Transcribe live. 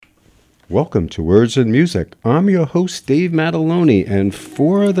Welcome to Words and Music. I'm your host, Dave Mataloni, and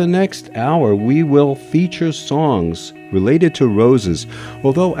for the next hour, we will feature songs related to roses,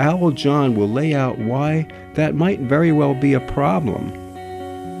 although Owl John will lay out why that might very well be a problem.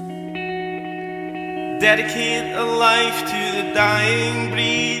 Dedicate a life to the dying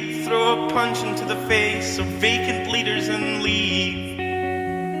breed, throw a punch into the face of vacant leaders and leave.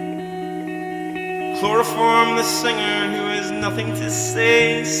 Chloroform the singer who has nothing to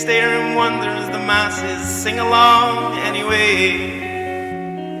say, stare in wonder as the masses sing along anyway.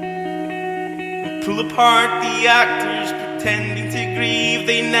 Pull apart the actors pretending to grieve,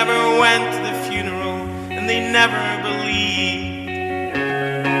 they never went to the funeral and they never believed.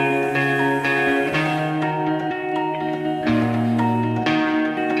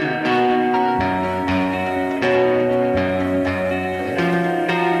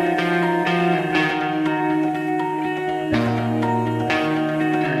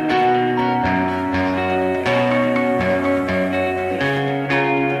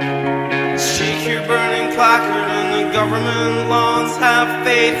 Government laws, have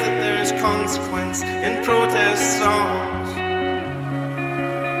faith that there's consequence in protest songs.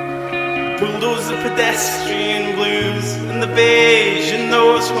 Bulldoze the pedestrian blues and the beige and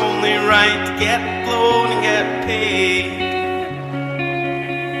those only right to get blown and get paid.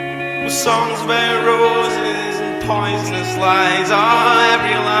 With songs about roses and poisonous lies,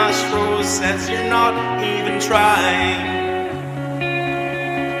 every last rose says you're not even trying.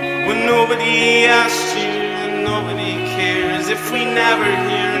 When nobody asked you, nobody cares if we never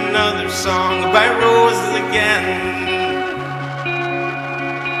hear another song about roses again.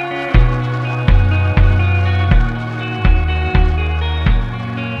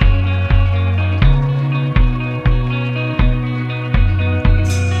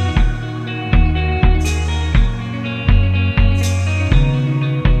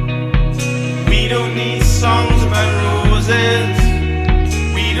 We don't need songs about roses.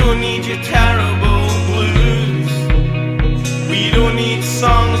 We don't need your terrible blues. We don't need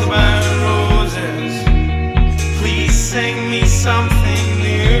songs about roses. Please sing me something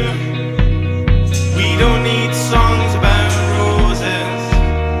new. We don't need songs about roses.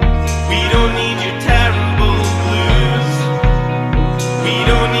 We don't need your terrible blues. We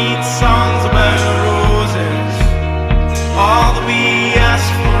don't need songs about roses. All that we ask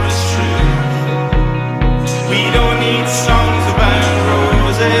for is truth. We don't need songs about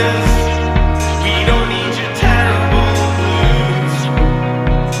roses. We don't need your terrible blues.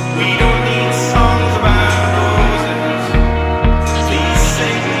 We don't need songs about roses. Please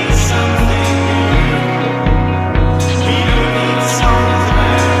sing me something new. We don't need songs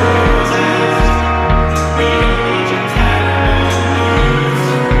about roses. We don't need your terrible blues.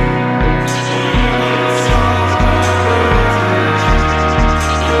 We don't need songs about roses.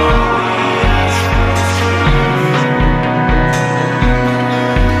 All we ask for is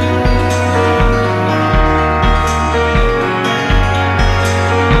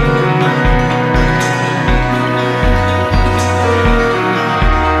truth.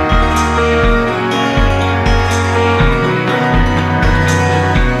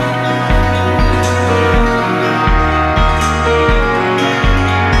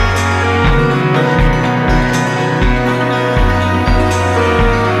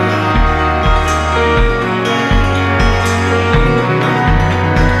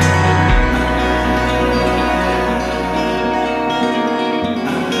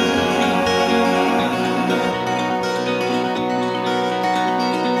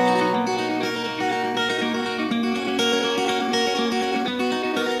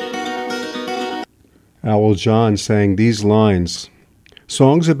 Owl John sang these lines: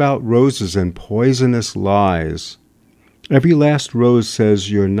 songs about roses and poisonous lies. Every last rose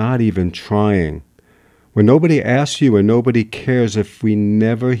says you're not even trying. When nobody asks you and nobody cares if we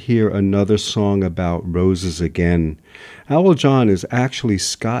never hear another song about roses again. Owl John is actually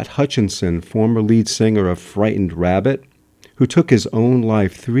Scott Hutchinson, former lead singer of Frightened Rabbit, who took his own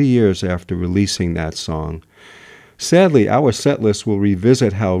life 3 years after releasing that song. Sadly, our setlist will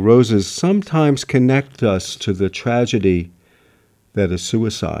revisit how roses sometimes connect us to the tragedy that is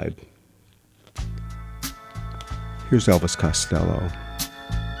suicide. Here's Elvis Costello.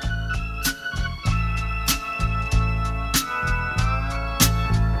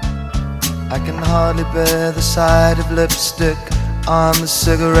 I can hardly bear the sight of lipstick on the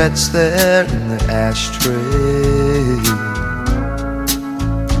cigarettes there in the ashtray,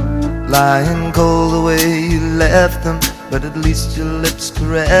 lying cold the way you left them, but at least your lips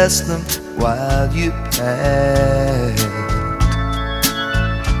caressed them while you passed.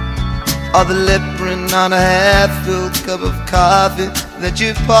 Or the lip print on a half-filled cup of coffee that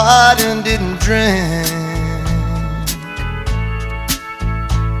you partied and didn't drink.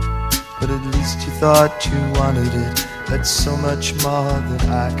 But at least you thought you wanted it. That's so much more than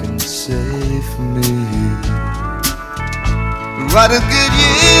I can say for me. What a good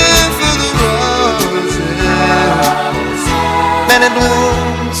year for the roses. Many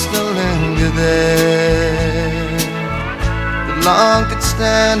blooms still linger there, but long could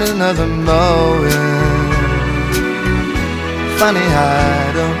stand another mowing. Funny,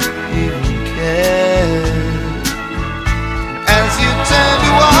 I don't even care. As you turn to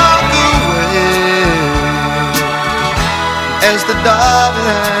walk away, as the door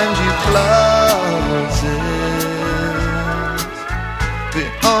behind you closes, the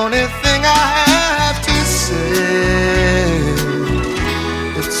only thing I have to say,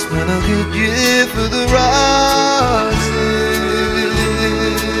 it's been a good year for the roses.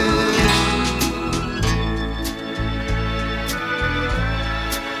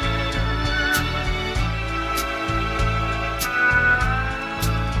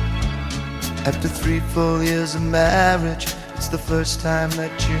 After 3 full years of marriage, it's the first time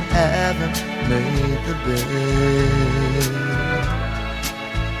that you haven't made the bed.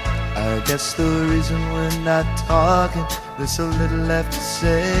 I guess the reason we're not talking, there's so little left to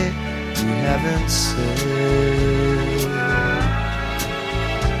say you haven't said.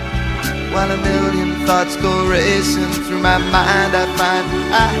 While a million thoughts go racing through my mind, I find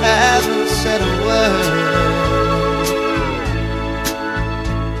I haven't said a word.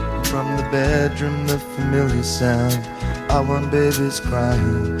 From the bedroom, the familiar sound, our one baby's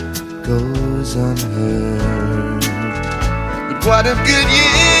crying goes unheard. But what a good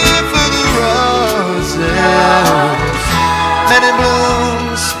year for the roses. Many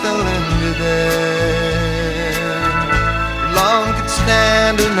blooms still linger there. Long could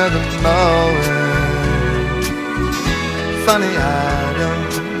stand another mowing. Funny, I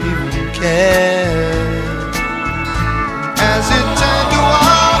don't even care. As it turned to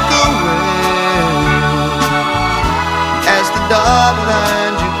walk away, as the door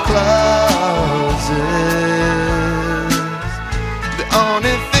behind you closes, the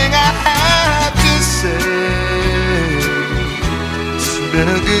only thing I have to say, it's been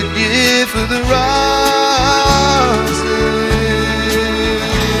a good year for the roses.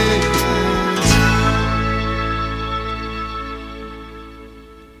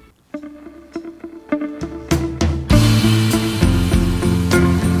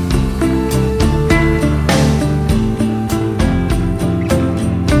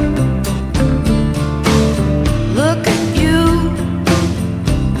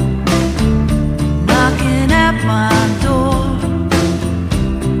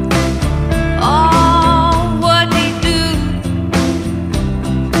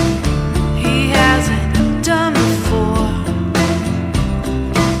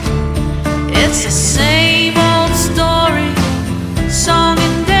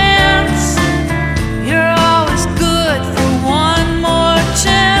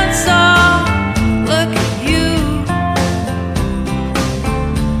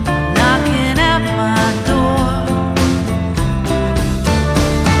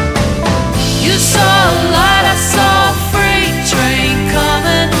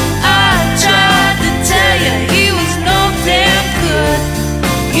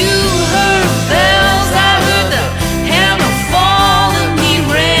 You heard bells that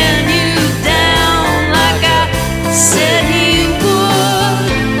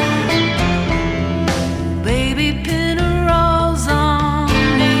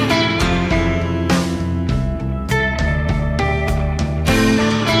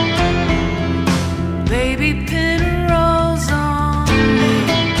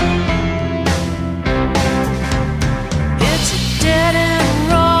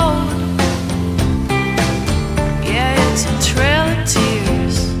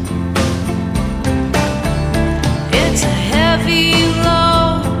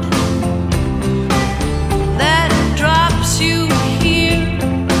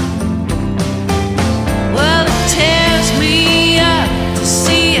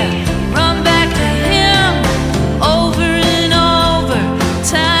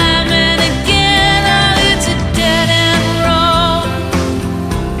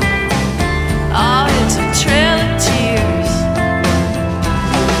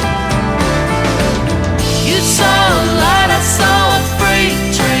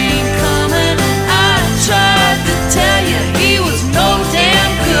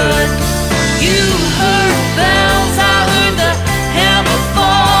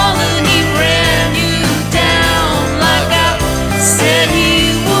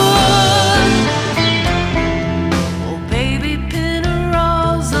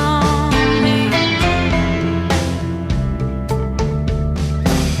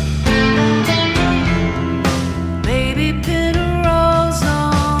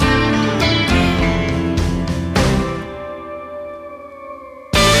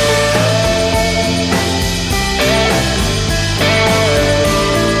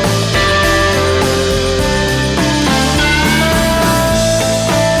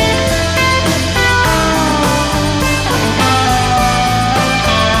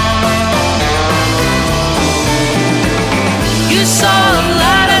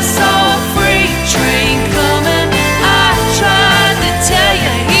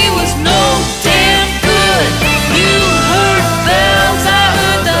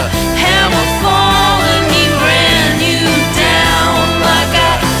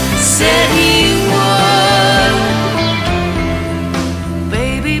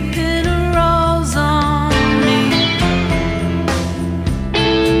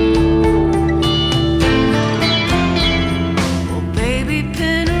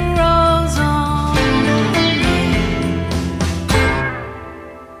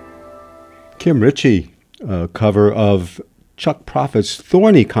Kim Richey, a cover of Chuck Prophet's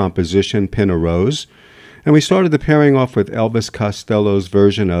thorny composition, Pin a Rose. And we started the pairing off with Elvis Costello's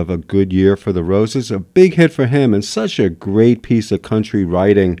version of A Good Year for the Roses, a big hit for him and such a great piece of country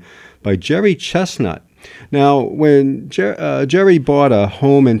writing by Jerry Chestnut. Now, when Jerry bought a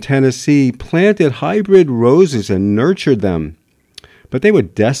home in Tennessee, planted hybrid roses and nurtured them. But they were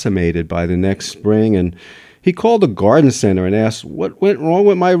decimated by the next spring, and he called the garden center and asked, "What went wrong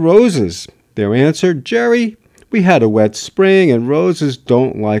with my roses?" Their answer, "Jerry, we had a wet spring, and roses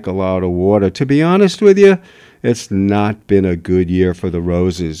don't like a lot of water. To be honest with you, it's not been a good year for the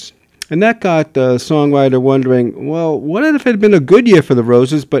roses." And that got the songwriter wondering, well, what if it had been a good year for the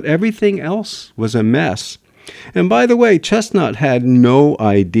roses, but everything else was a mess? And by the way, Chestnut had no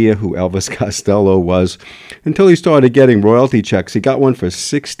idea who Elvis Costello was until he started getting royalty checks. He got one for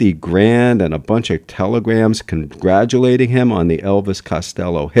 $60,000 and a bunch of telegrams congratulating him on the Elvis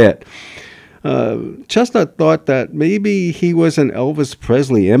Costello hit. Chestnut thought that maybe he was an Elvis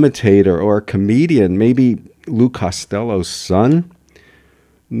Presley imitator or a comedian, maybe Lou Costello's son.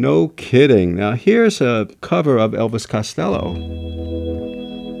 No kidding. Now here's a cover of Elvis Costello.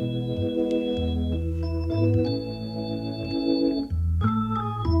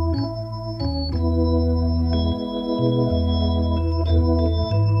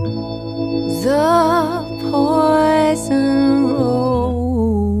 The poison rose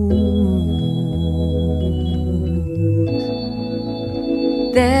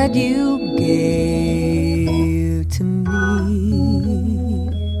that you gave to me,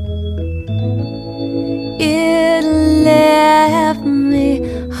 it left me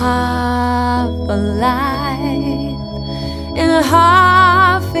half alive and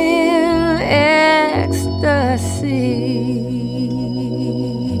half in ecstasy.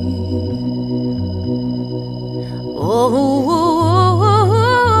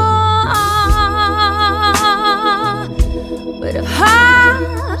 But if half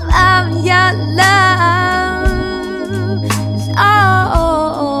of your love is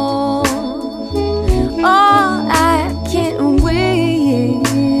all I can win,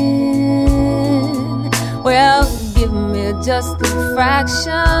 well, give me just a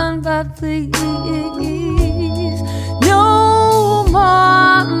fraction, but please, no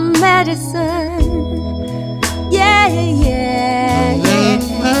more medicine. Yeah, yeah, yeah.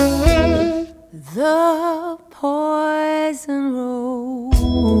 The poison rose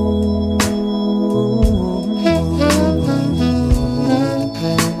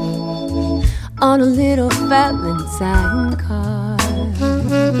on a little Valentine card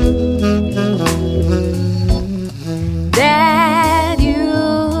that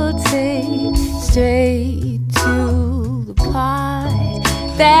you'll take straight to the part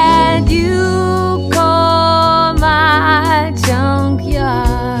that you call my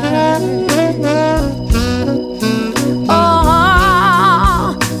junkyard.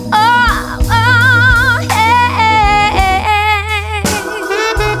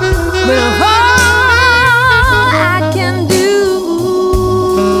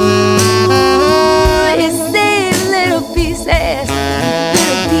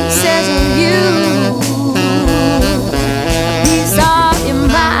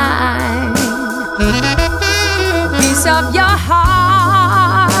 Of your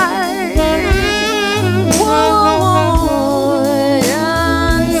heart,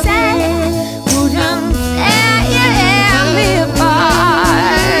 wouldn't tear me apart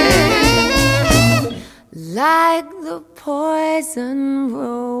like the poison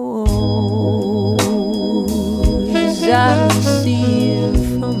rose I received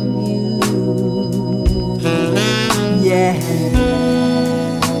from you. Yeah.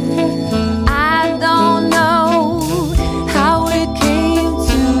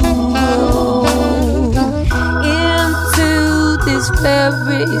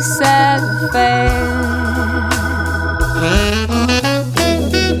 Very sad affair.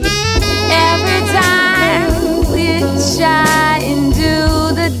 Every time we try and do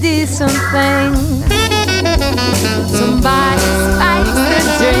the decent thing, somebody spikes the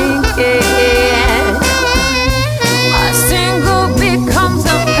drink, a single becomes a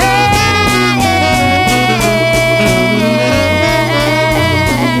pain.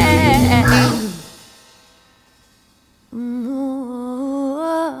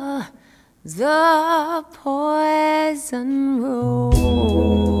 The poison rose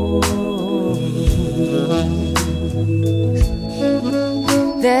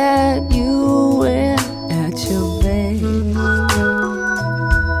that you wear at your bed,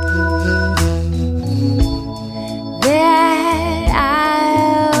 that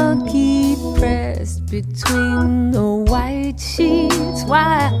I'll keep pressed between the white sheets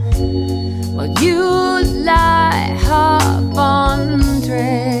while you lie half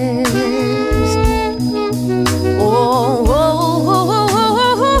undressed. Oh, oh, oh, oh,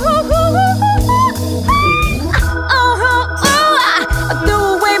 oh, I threw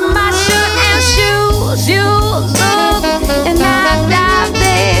away my shirt and shoes. You look and I dive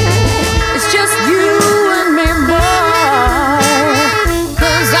there. It's just you and me, boy.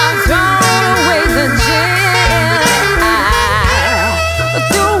 'Cause I've thrown away the gin. I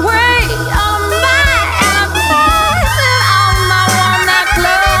threw away all my alibis and all my walnut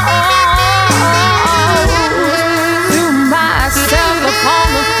clothes. Threw myself upon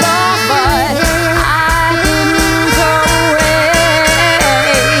the floor, but I didn't throw away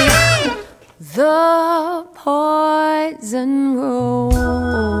the poison rose. The poison rose.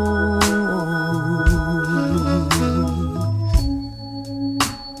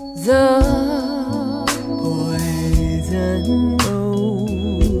 The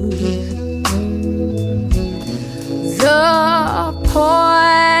poison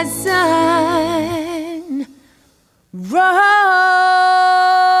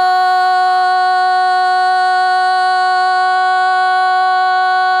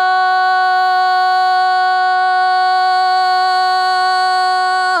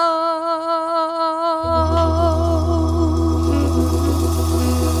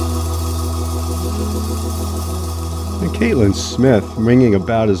And Caitlin Smith bringing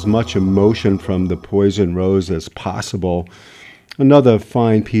about as much emotion from the Poison Rose as possible. Another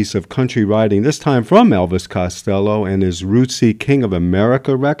fine piece of country writing, this time from Elvis Costello and his rootsy King of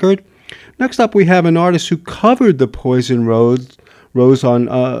America record. Next up, we have an artist who covered the Poison Rose on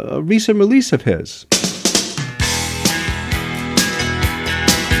a recent release of his.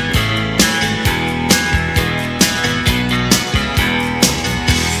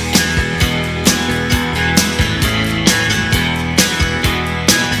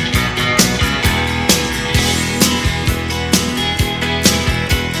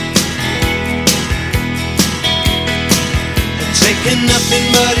 Taking nothing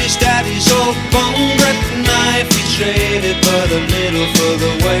but his daddy's old bone breath knife. He traded but a little for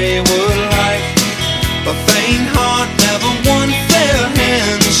the wayward life. A faint heart never won fair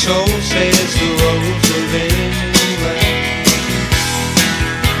hand, so says the rose of England.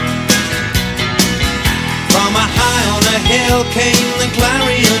 From a high on a hill came the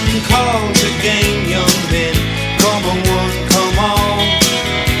clarion call to gain young men. Come on, one, come on,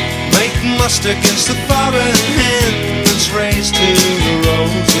 make muster against the foreign hand that's raised to the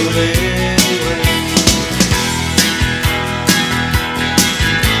rose of England.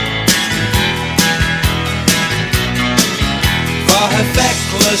 For her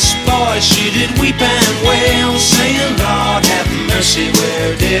feckless boy she did weep and wail, saying, Lord have mercy,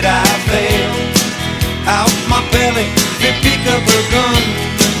 where did I fail? Out my belly they pick up her gun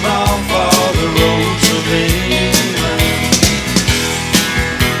and fall for the rose of England.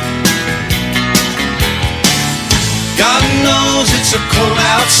 God knows it's a cold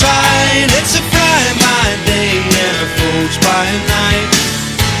outside, it's a fry by day and a fool's by night.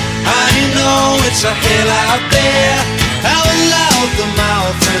 I know it's a hell out there, how loud the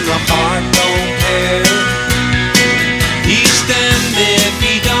mouth and the heart don't care. He's damned if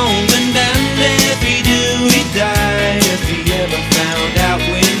he don't, and damned if he do. He'd die if he ever found out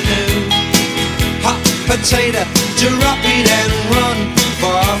we knew. Hot potato, drop it and run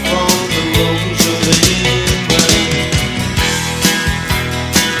far from the rose of England.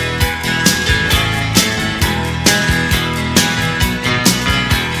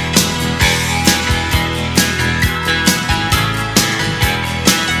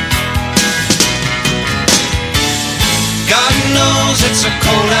 God knows it's a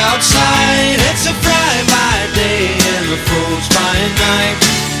cold outside, it's a fry by day and a froze by night.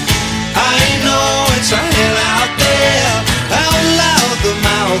 I know it's a hell out there, how loud the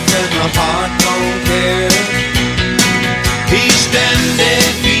mouth and the heart don't care. He's damned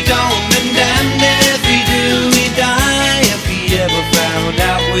if he don't, and damned if he do. He'd die if he ever found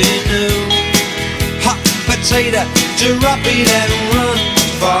out we knew. Hot potato, drop it and run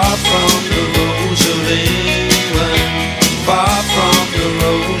far from the rose of England. Far from the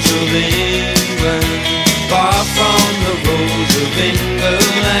rose of England, far from the rose of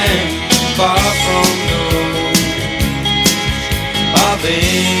England, far from the rose of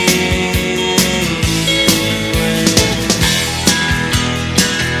England.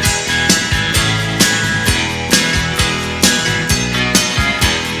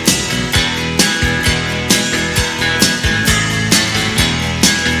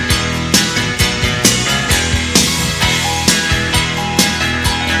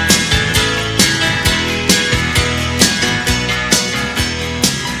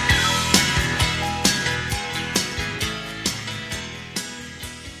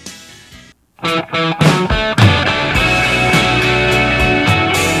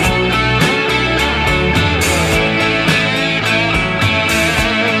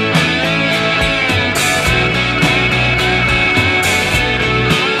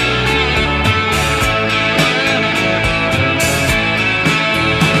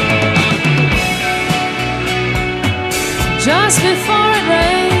 Just before it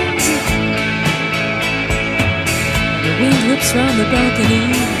rains, the wind whips round the balcony,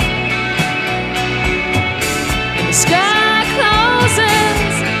 and the sky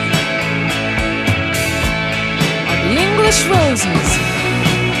closes on the English roses.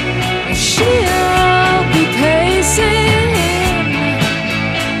 And she'll be pacing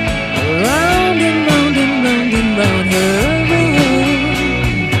round and round and round and round her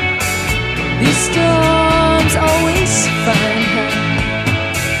room. These storms always find her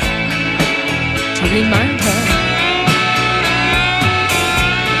to remind her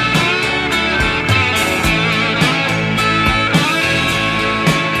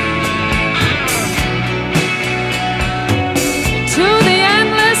to the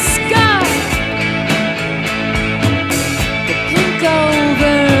endless sky, the pink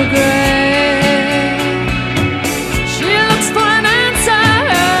over gray. She looks for an answer,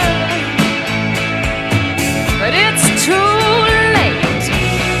 but it's too late.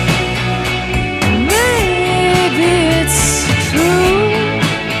 Maybe it's true.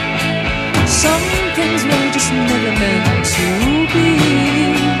 Some things were just never meant to be.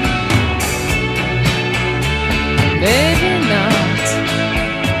 Maybe not.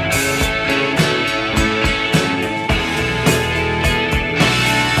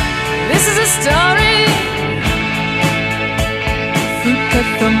 This is a story, fruit cut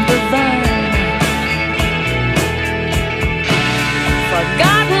from the vine,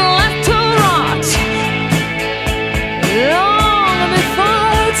 forgotten, left to rot long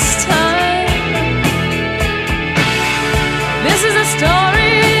before its time. This is a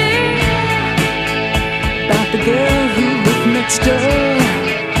story about the girl who lived next door,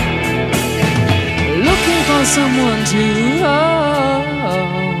 looking for someone to hold.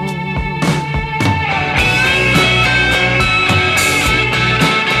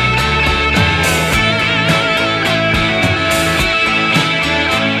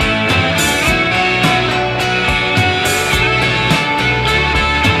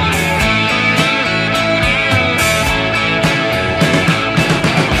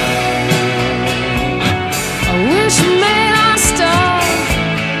 I wish may our star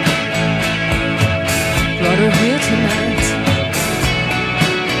brought her here tonight.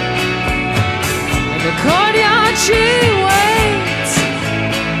 In the courtyard she waits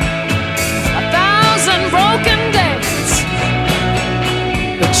 1,000 broken days,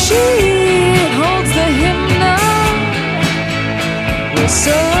 but she holds the hymnal we're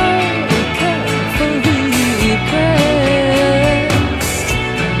so carefully pressed.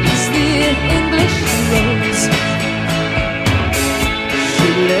 It's the English rose she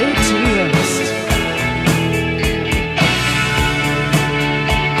laid to rest.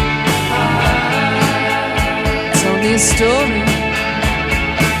 It's only a story.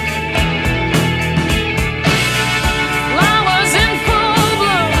 Flowers in full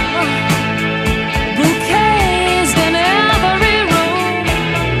bloom, bouquets in every room.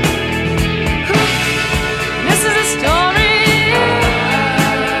 This is a story,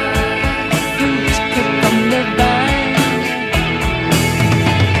 fruit cut from the vine,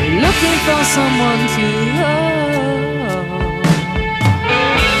 looking for someone to hold.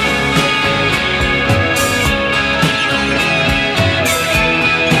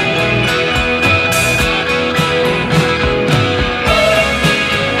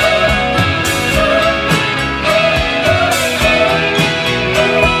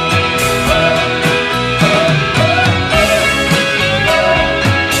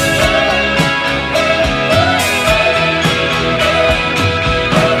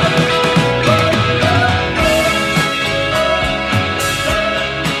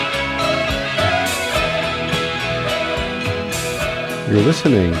 You're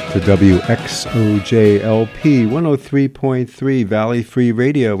listening to WXOJLP 103.3 Valley Free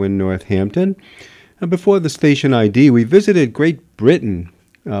Radio in Northampton. And before the station ID, we visited Great Britain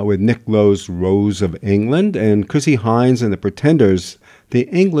with Nick Lowe's Rose of England and Chrissy Hines and the Pretenders, the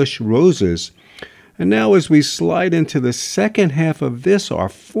English Roses. And now as we slide into the second half of this, our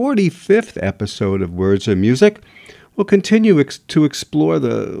 45th episode of Words and Music, we'll continue to explore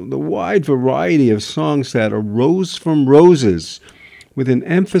the wide variety of songs that arose from roses, with an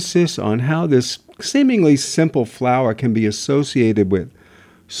emphasis on how this seemingly simple flower can be associated with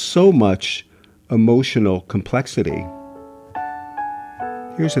so much emotional complexity.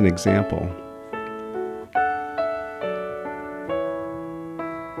 Here's an example.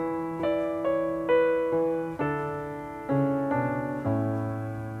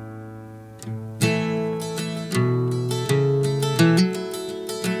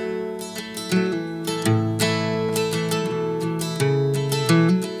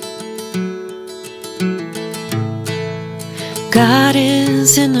 God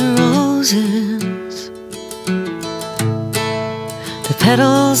is in the roses, the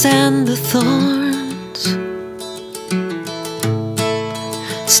petals and the thorns,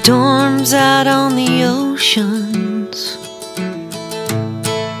 storms out on the oceans,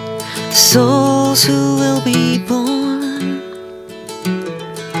 the souls who will be born,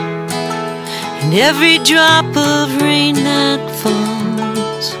 and every drop of rain that falls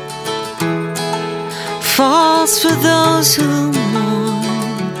for those who mourn.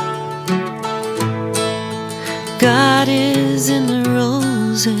 God is in the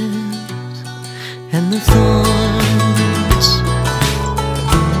roses and the thorns.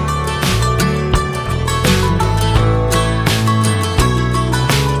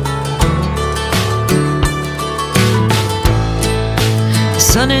 The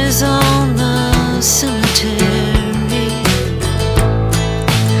sun is on the cemetery,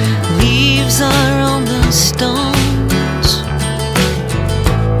 leaves are on the stones.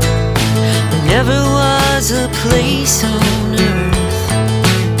 There never was a place on earth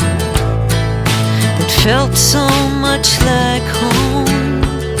that felt so much like home.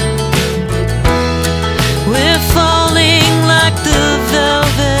 We're falling like the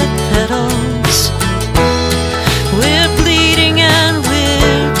velvet petals, we're bleeding and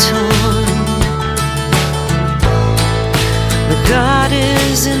we're torn, but God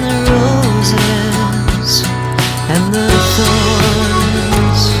is in the roses and the thorns.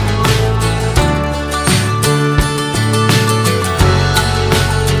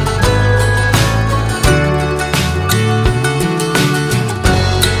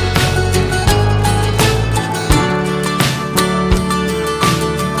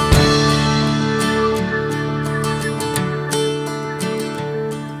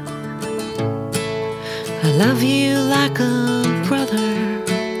 I love you like a brother,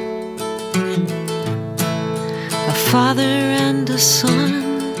 a father and a son.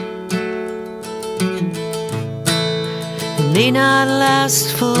 It may not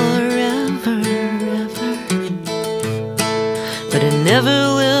last forever, ever, but it never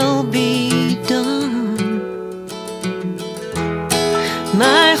will be done.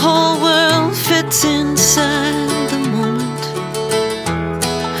 My whole world fits inside the moment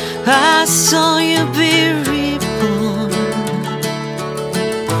I saw you be reborn.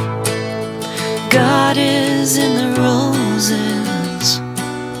 God is in the roses,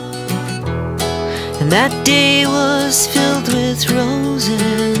 and that day was filled with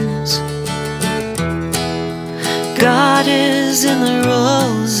roses. God is in the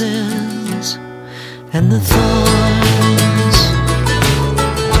roses and the thorns.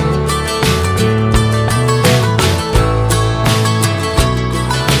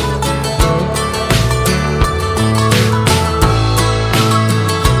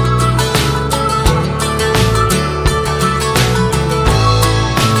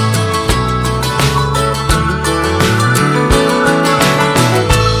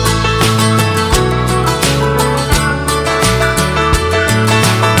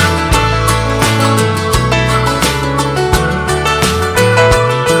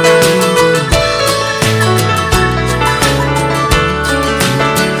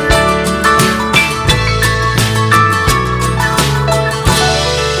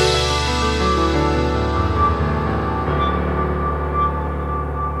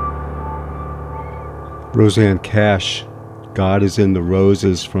 Rosanne Cash, God is in the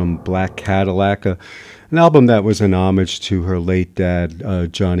Roses from Black Cadillac, an album that was an homage to her late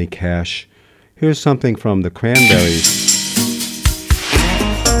dad, Johnny Cash. Here's something from the Cranberries.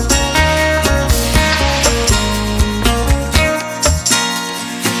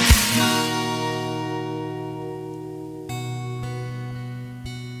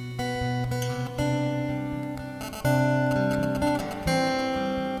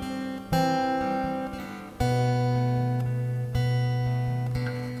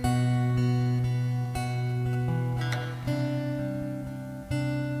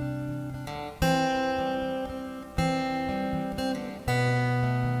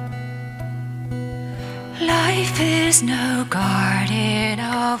 Life is no garden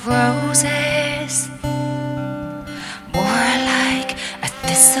of roses, more like a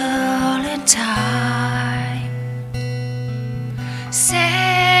thistle in time, sailing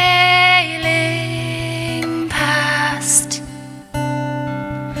past,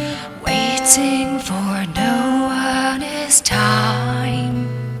 waiting for no one is time,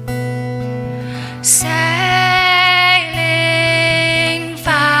 sailing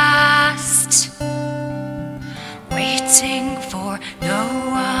fast, waiting for no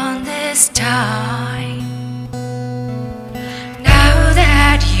one this time. Now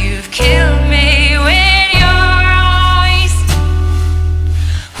that you've killed me with your eyes,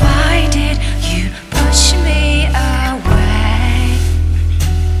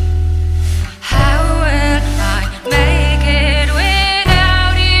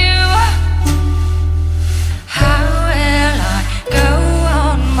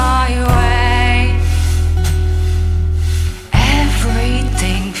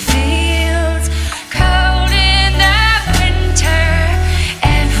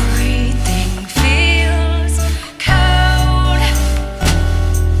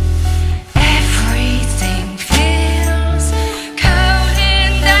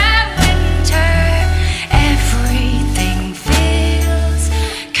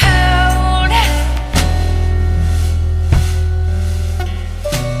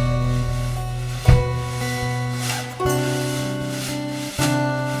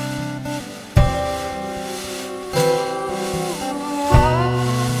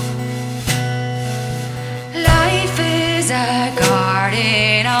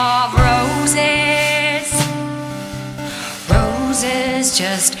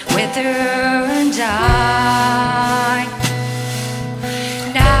 just wither and die.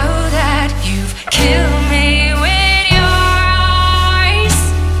 Now that you've killed me with your eyes,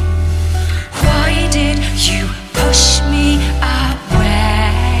 why did you push me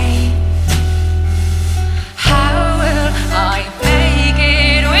away? How will I make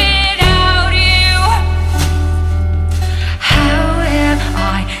it without you? How will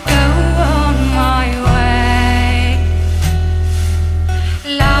I go on my way?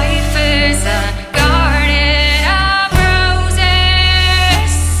 Life is a garden of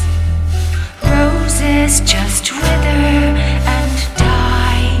roses. Roses just wither and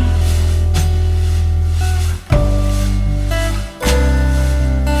die.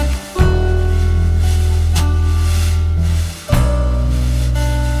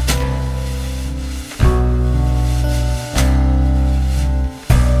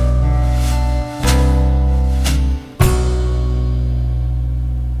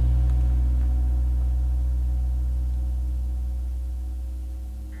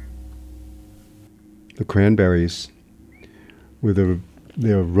 The Cranberries, with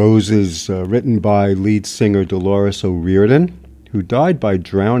their Roses, written by lead singer Dolores O'Riordan, who died by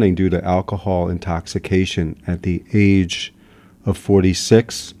drowning due to alcohol intoxication at the age of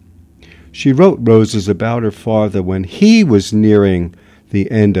 46. She wrote Roses about her father when he was nearing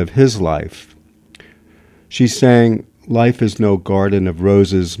the end of his life. She sang, "Life is no garden of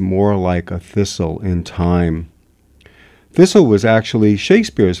roses, more like a thistle in time." Thistle was actually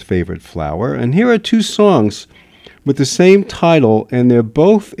Shakespeare's favorite flower, and here are two songs with the same title, and they're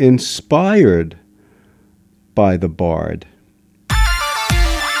both inspired by the bard.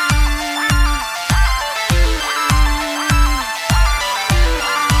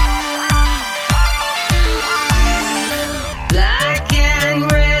 Black and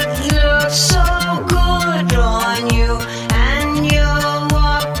red look so good on you, and your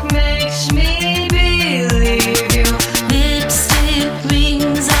walk makes me believe you. Lipstick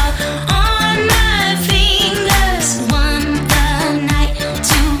rings are on my fingers. One the night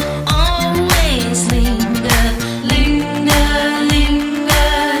to always linger, linger.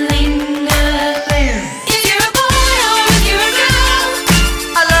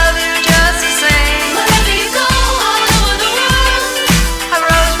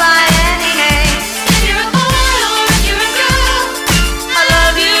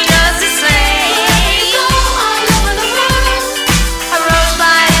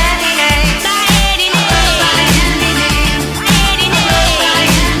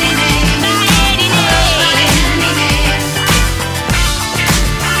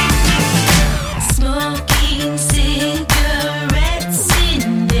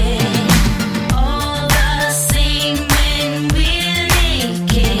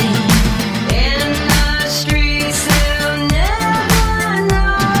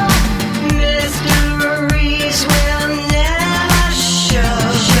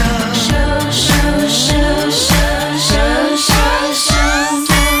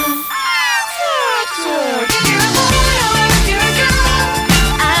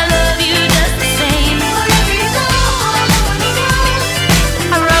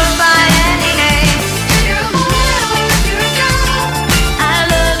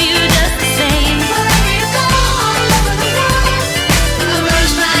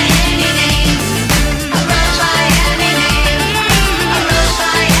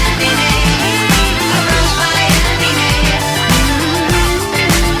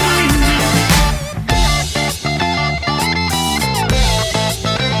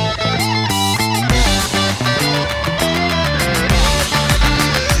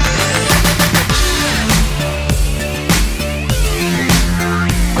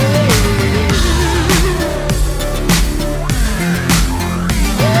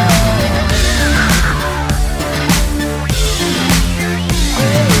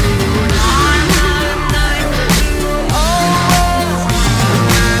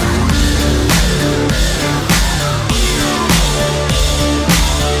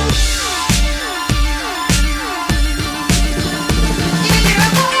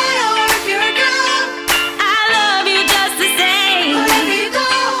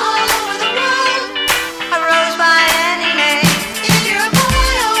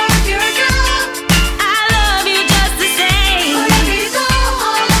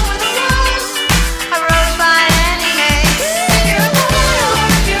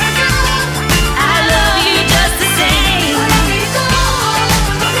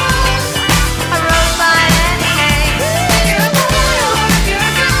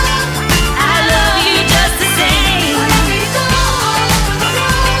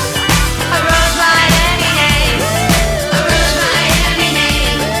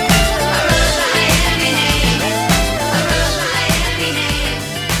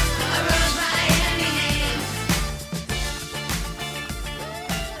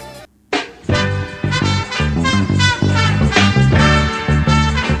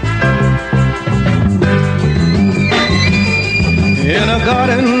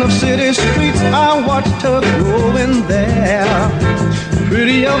 garden of city streets, I watched her growing there.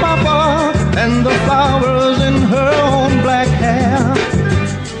 Prettier by far than the flowers in her own black hair.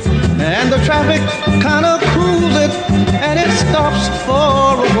 And the traffic kind of cools it, and it stops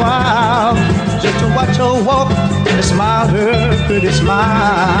for a while, just to watch her walk and smile her pretty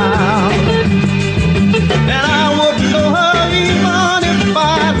smile. And I wouldn't know her even if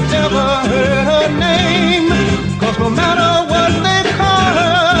I'd never heard her name, 'cause no matter what they call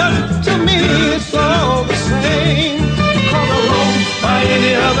her, to me it's all the same. 'Cause a rose by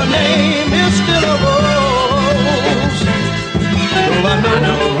any other name is still a rose. Though I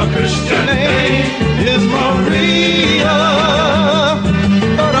know her Christian name is Maria,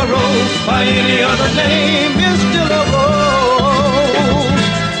 but a rose by any other name is still a rose.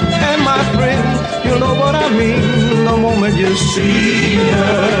 And my friend, you know what I mean the moment you see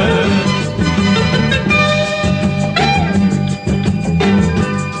her.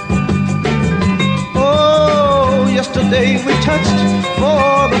 Oh, yesterday we touched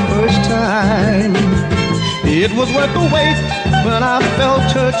for the first time. It was worth the wait when I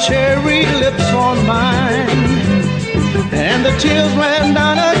felt her cherry lips on mine. And the tears ran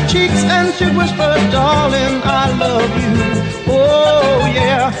down her cheeks and she whispered, darling, I love you. Oh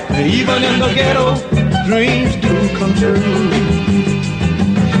yeah, even in the ghetto, dreams do come true.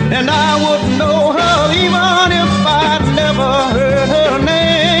 And I wouldn't know her even if I'd never heard her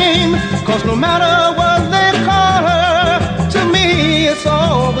name, 'cause no matter what they call her, to me it's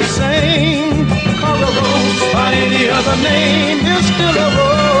all the same. 'Cause a rose by any other name is still a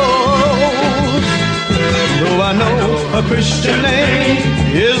rose. Though I know her Christian name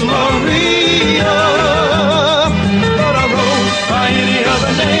is Maria, but a rose by any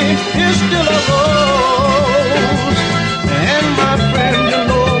other name is still a rose. And my friend, you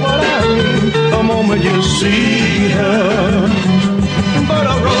know what I mean the moment you see her. But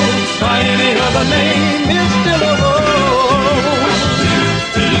a rose by any other name is still a rose.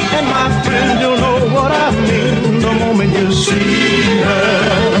 And my friend, you know what I mean the moment you see her.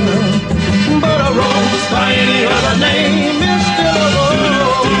 But a rose by any other name is still a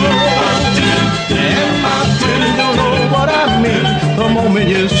rose. And my friend, you know what I mean the moment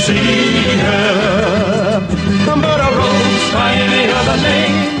you see her. But a rose by any other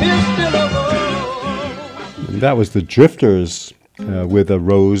name is still a rose. And that was the Drifters with A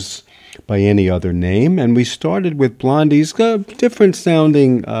Rose by Any Other Name. And we started with Blondie's different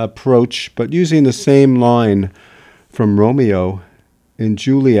sounding approach, but using the same line from Romeo and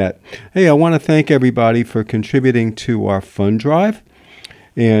Juliet. Hey, I want to thank everybody for contributing to our fund drive.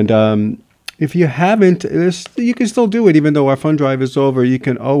 And if you haven't, you can still do it even though our fund drive is over. You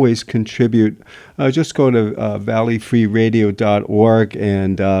can always contribute. Just go to valleyfreeradio.org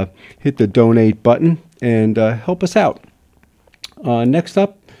and hit the donate button and help us out. Next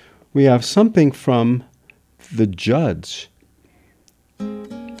up, we have something from the Judds.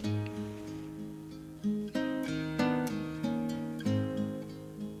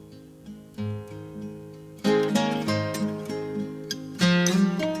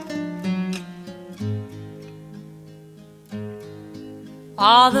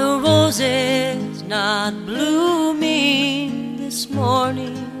 Are the roses not blooming this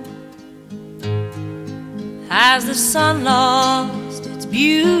morning? Has the sun lost its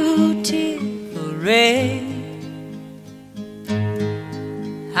beautiful ray?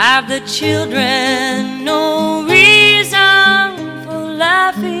 Have the children no reason for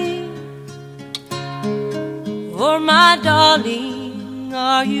laughing? Or my darling,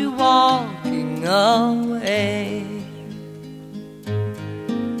 are you walking away?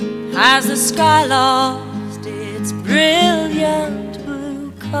 Has the sky lost its brilliant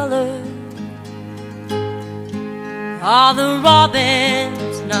blue color? Are the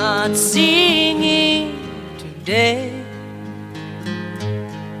robins not singing today?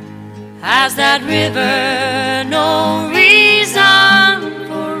 Has that river no reason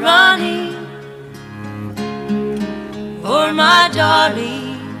for running? Or my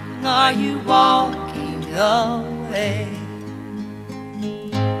darling, are you walking away?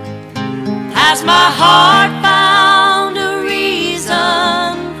 Has my heart found a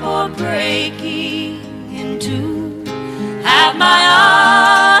reason for breaking in two? Have my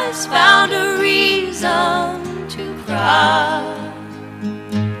eyes found a reason to cry?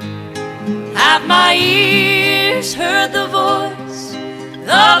 Have my ears heard the voice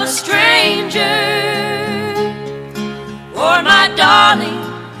of a stranger? Or my darling,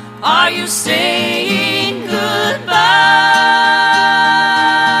 are you saying goodbye?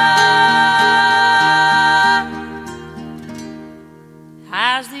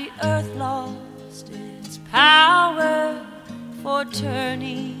 Has the earth lost its power for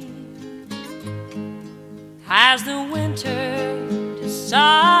turning. Has the winter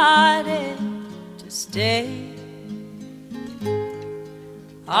decided to stay?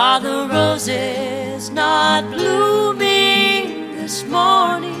 Are the roses not blooming this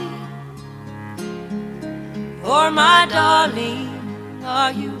morning? Or my darling,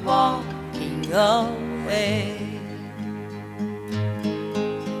 are you walking away?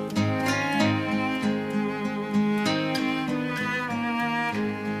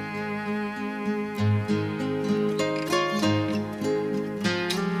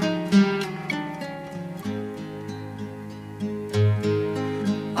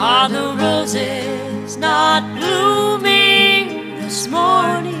 Are the roses not blooming this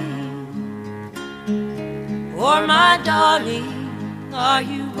morning? Or my darling, are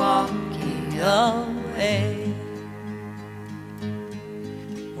you walking away?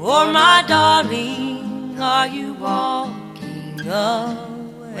 Or my darling, are you walking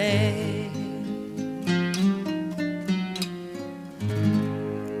away?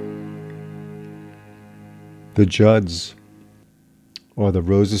 The Judds. Are the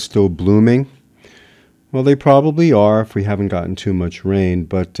roses still blooming? Well, they probably are if we haven't gotten too much rain,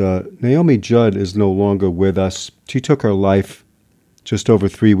 but Naomi Judd is no longer with us. She took her life just over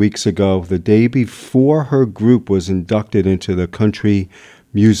 3 weeks ago, the day before her group was inducted into the Country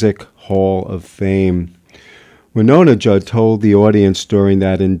Music Hall of Fame. Winona Judd told the audience during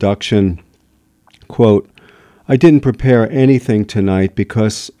that induction, quote, "I didn't prepare anything tonight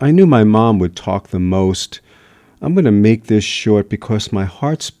because I knew my mom would talk the most. I'm going to make this short because my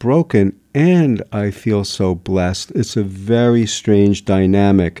heart's broken and I feel so blessed. It's a very strange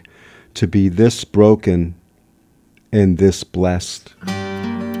dynamic to be this broken and this blessed."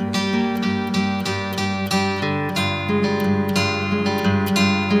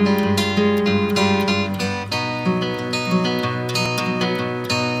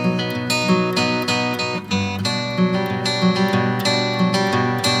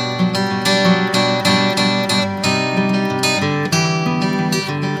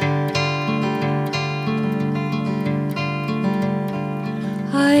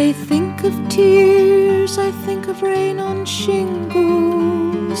 I think of tears, I think of rain on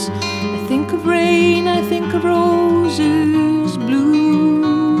shingles. I think of rain, I think of roses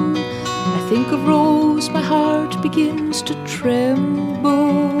blue. I think of Rose, my heart begins to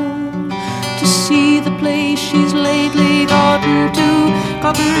tremble to see the place she's lately gotten to,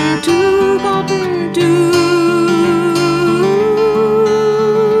 gotten to, gotten to.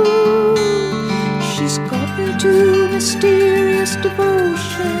 She's gotten to mysterious devotions.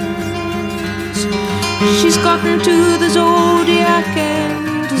 She's gotten to the zodiac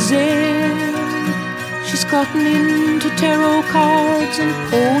and Zen. She's gotten into tarot cards and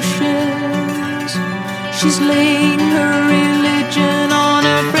potions. She's laying her religion on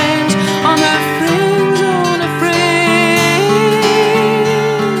her friends, on her friends, on her friends.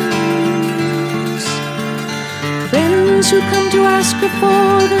 Friends who come to ask her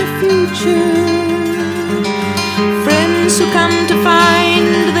for their future. Friends who come to find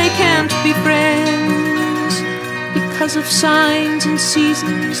they can't be friends because of signs and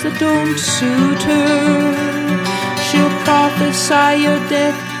seasons that don't suit her. She'll prophesy your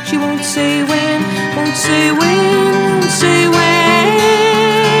death, she won't say when, won't say when, won't say when.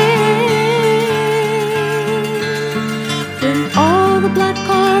 When all the black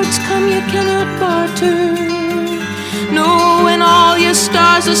cards come you cannot barter. No, when all your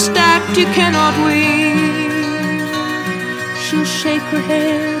stars are stacked you cannot win. She'll shake her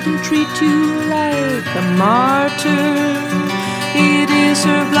head and treat you like a martyr. It is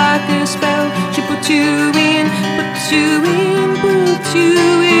her blackest spell. She puts you in, puts you in, puts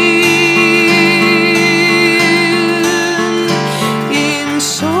you in. In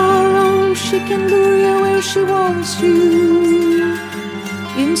sorrow she can lure you where she wants you.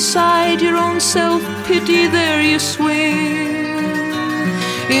 Inside your own self-pity there you swim.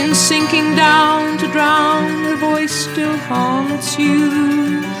 In sinking down to drown, her voice still haunts you.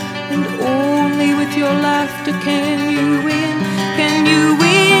 And only with your laughter can you win, can you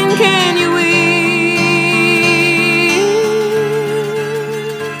win, can you win.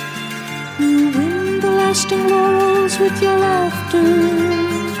 You win the lasting laurels with your laughter.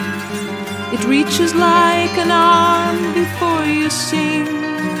 It reaches like an arm before you sink.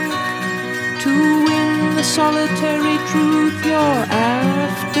 To win the solitary truth you're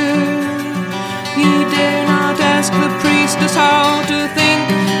after, you dare not ask the priestess how to think,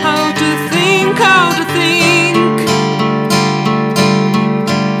 how to think, how to think.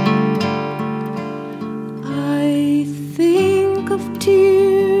 I think of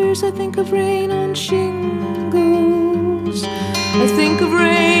tears, I think of rain on shingles. I think of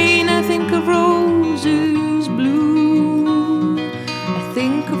rain, I think of roses blue. I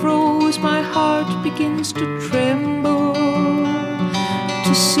think of Rose, my heart begins to tremble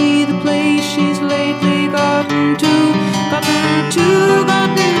to see the place she's lately gotten to, gotten to,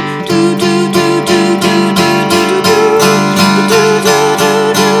 gotten to,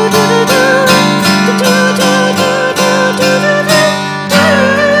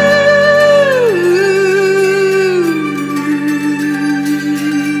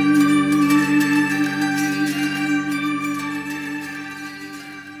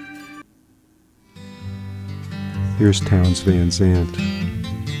 Here's Townes Van Zandt.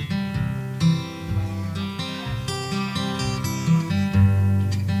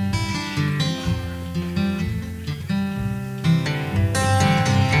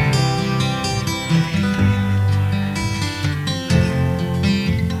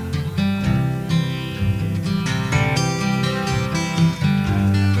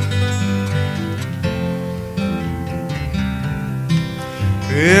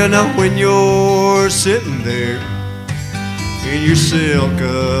 Yeah, now when you're sitting there in your silk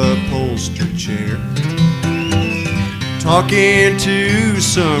upholstered chair, talking to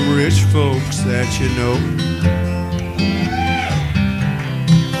some rich folks that you know,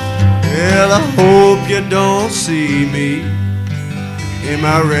 well, I hope you don't see me in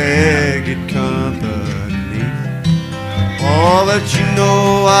my ragged company. All that you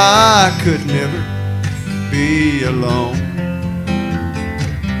know, I could never be alone.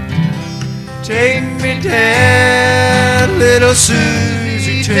 Take me down, little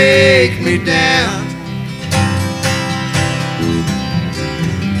Susie, take me down.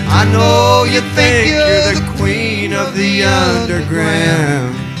 I know you think you're the queen of the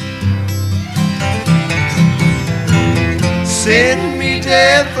underground. Send me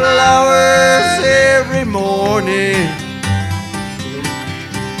dead flowers every morning.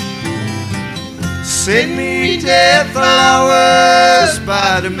 Send me dead flowers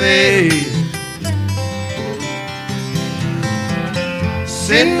by the maid.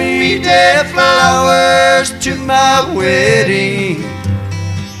 Send me dead flowers to my wedding,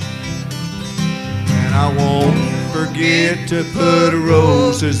 and I won't forget to put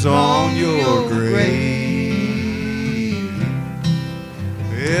roses on your grave.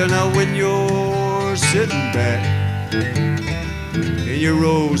 Well, now when you're sitting back in your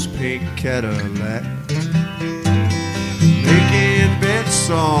rose pink Cadillac, making bets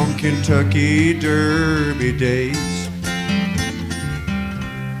on Kentucky Derby days,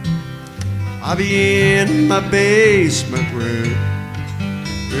 I'll be in my basement room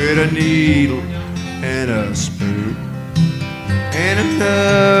with a needle and a spoon and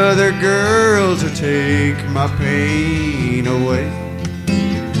another girl to take my pain away.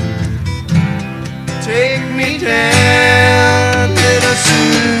 Take me down, little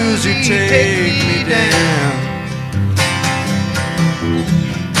Susie, take me down.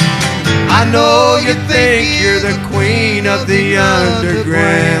 I know you think you're the queen of the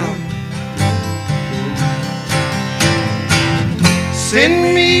underground. Send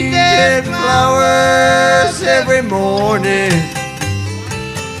me dead flowers every morning.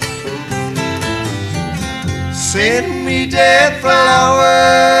 Send me dead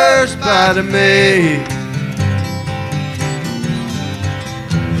flowers by the maid.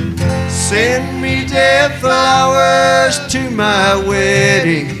 Send me dead flowers to my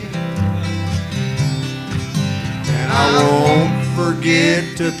wedding, and I won't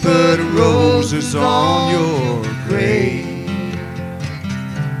forget to put roses on your grave.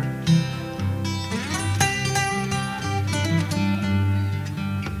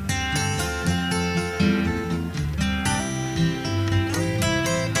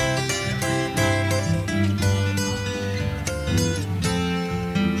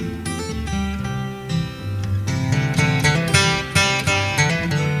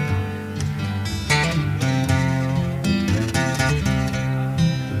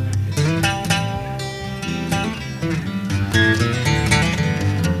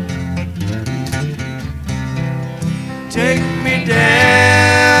 Take me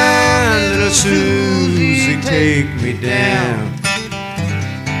down, little Susie, take me down.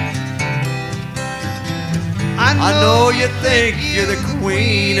 I know you think you're the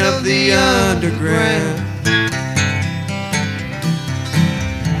queen of the underground.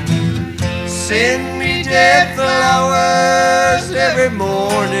 Send me dead flowers every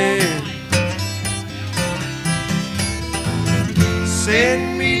morning.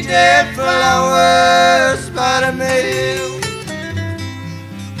 Send me dead flowers by the mail.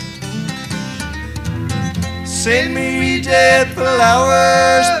 Send me dead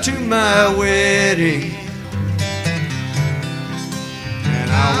flowers to my wedding,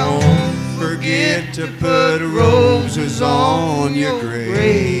 your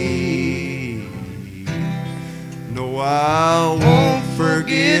grave. No, I won't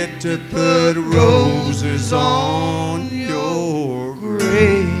forget to put roses on your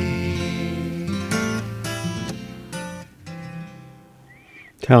grave.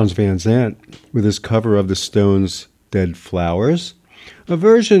 Townes Van Zandt with his cover of the Stones' Dead Flowers, a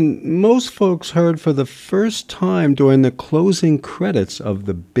version most folks heard for the first time during the closing credits of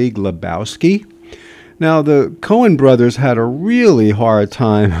The Big Lebowski. Now, the Coen brothers had a really hard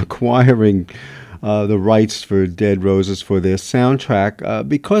time acquiring the rights for Dead Roses for their soundtrack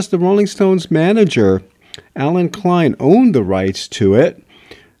because the Rolling Stones manager, Alan Klein, owned the rights to it.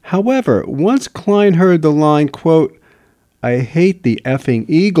 However, once Klein heard the line, quote, "I hate the effing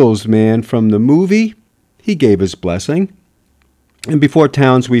Eagles, man," from the movie, he gave his blessing. And before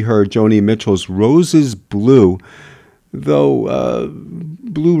Townes, we heard Joni Mitchell's Roses Blue, though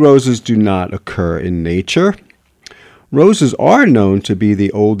blue roses do not occur in nature. Roses are known to be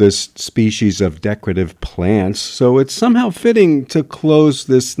the oldest species of decorative plants, so it's somehow fitting to close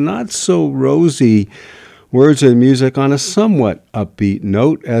this not-so-rosy words and music on a somewhat upbeat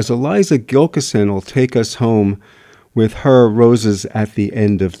note, as Eliza Gilkyson will take us home with her Roses at the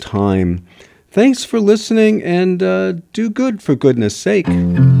End of Time. Thanks for listening, and do good for goodness sake.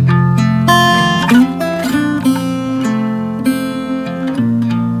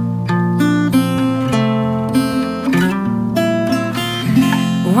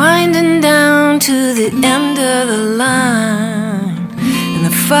 Winding down to the end of the line, and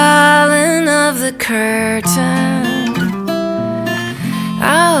the falling of the curtain,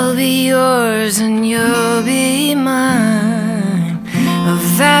 I'll be yours and you'll be mine.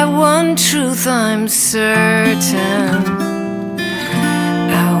 Of that one truth I'm certain.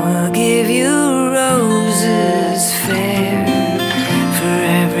 I will give you roses fair for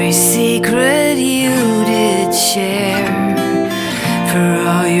every secret you did share, for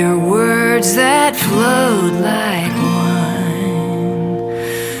all your words that flowed like wine.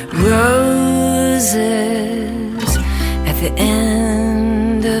 Roses at the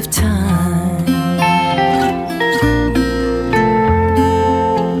end of time.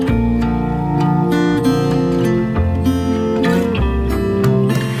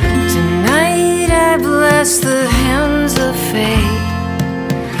 The hands of fate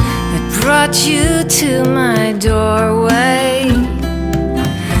that brought you to my doorway,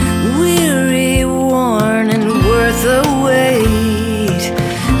 weary, worn, and worth a wait,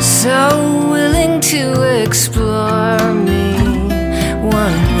 so willing to explore me.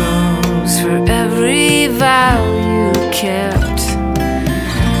 One rose for every vow you kept,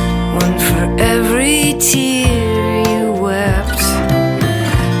 one for every tear